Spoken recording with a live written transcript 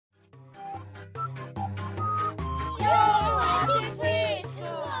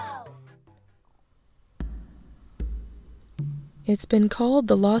It's been called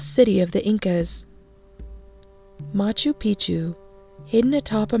the lost city of the Incas. Machu Picchu, hidden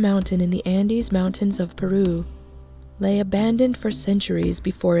atop a mountain in the Andes Mountains of Peru, lay abandoned for centuries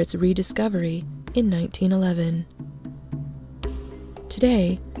before its rediscovery in 1911.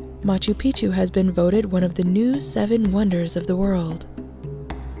 Today, Machu Picchu has been voted one of the new 7 wonders of the world.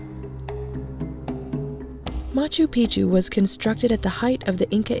 Machu Picchu was constructed at the height of the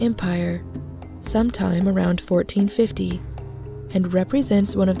Inca Empire, sometime around 1450, and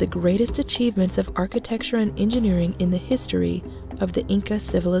represents one of the greatest achievements of architecture and engineering in the history of the Inca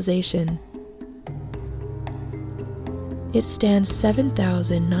civilization. It stands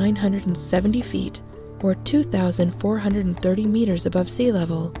 7,970 feet, or 2,430 meters above sea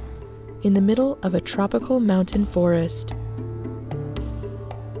level, in the middle of a tropical mountain forest.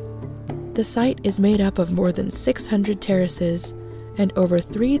 The site is made up of more than 600 terraces and over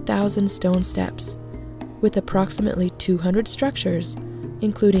 3,000 stone steps, with approximately 200 structures,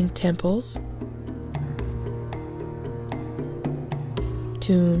 including temples,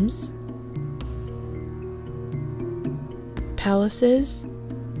 tombs, palaces,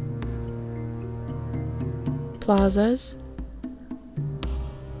 plazas,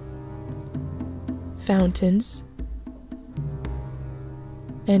 fountains,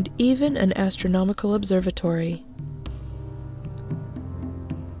 and even an astronomical observatory.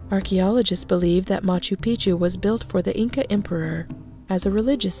 Archaeologists believe that Machu Picchu was built for the Inca emperor as a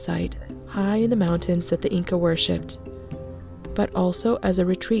religious site high in the mountains that the Inca worshipped, but also as a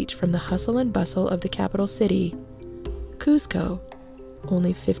retreat from the hustle and bustle of the capital city, Cuzco,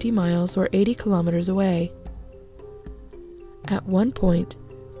 only 50 miles or 80 kilometers away. At one point,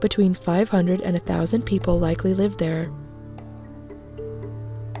 between 500 and 1,000 people likely lived there.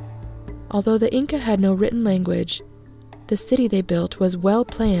 Although the Inca had no written language, the city they built was well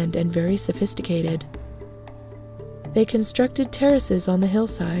planned and very sophisticated. They constructed terraces on the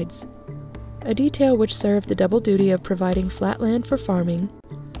hillsides, a detail which served the double duty of providing flat land for farming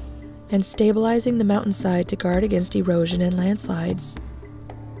and stabilizing the mountainside to guard against erosion and landslides.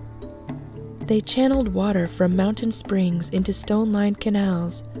 They channeled water from mountain springs into stone-lined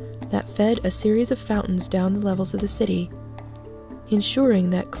canals that fed a series of fountains down the levels of the city, ensuring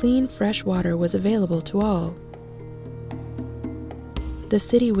that clean, fresh water was available to all. The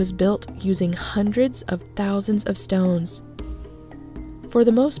city was built using hundreds of thousands of stones, for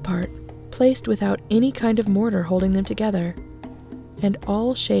the most part placed without any kind of mortar holding them together, and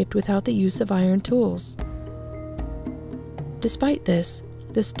all shaped without the use of iron tools. Despite this,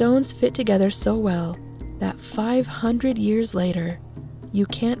 the stones fit together so well that 500 years later, you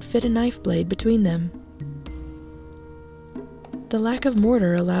can't fit a knife blade between them. The lack of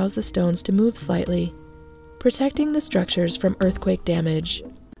mortar allows the stones to move slightly, protecting the structures from earthquake damage.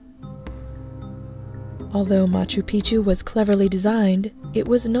 Although Machu Picchu was cleverly designed, it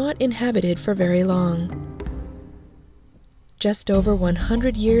was not inhabited for very long. Just over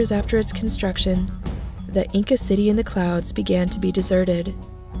 100 years after its construction, the Inca city in the clouds began to be deserted.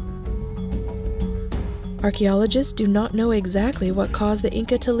 Archaeologists do not know exactly what caused the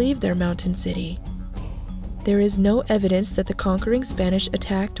Inca to leave their mountain city. There is no evidence that the conquering Spanish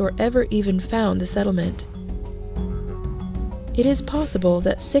attacked or ever even found the settlement. It is possible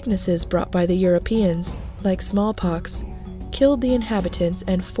that sicknesses brought by the Europeans, like smallpox, killed the inhabitants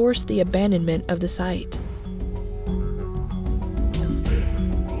and forced the abandonment of the site.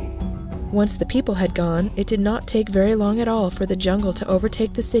 Once the people had gone, it did not take very long at all for the jungle to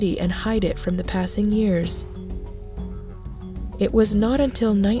overtake the city and hide it from the passing years. It was not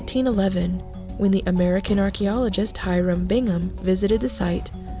until 1911, when the American archaeologist Hiram Bingham visited the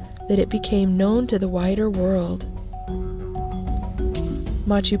site, that it became known to the wider world.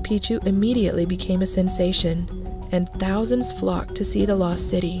 Machu Picchu immediately became a sensation, and thousands flocked to see the lost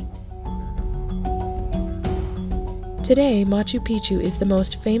city. Today, Machu Picchu is the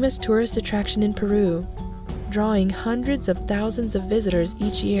most famous tourist attraction in Peru, drawing hundreds of thousands of visitors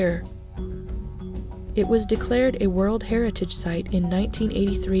each year. It was declared a World Heritage Site in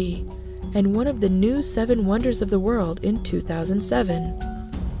 1983 and one of the new 7 wonders of the world in 2007.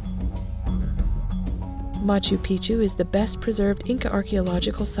 Machu Picchu is the best preserved Inca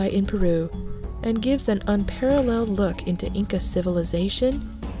archaeological site in Peru and gives an unparalleled look into Inca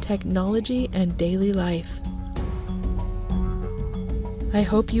civilization, technology, and daily life. I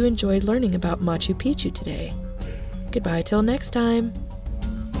hope you enjoyed learning about Machu Picchu today. Goodbye till next time!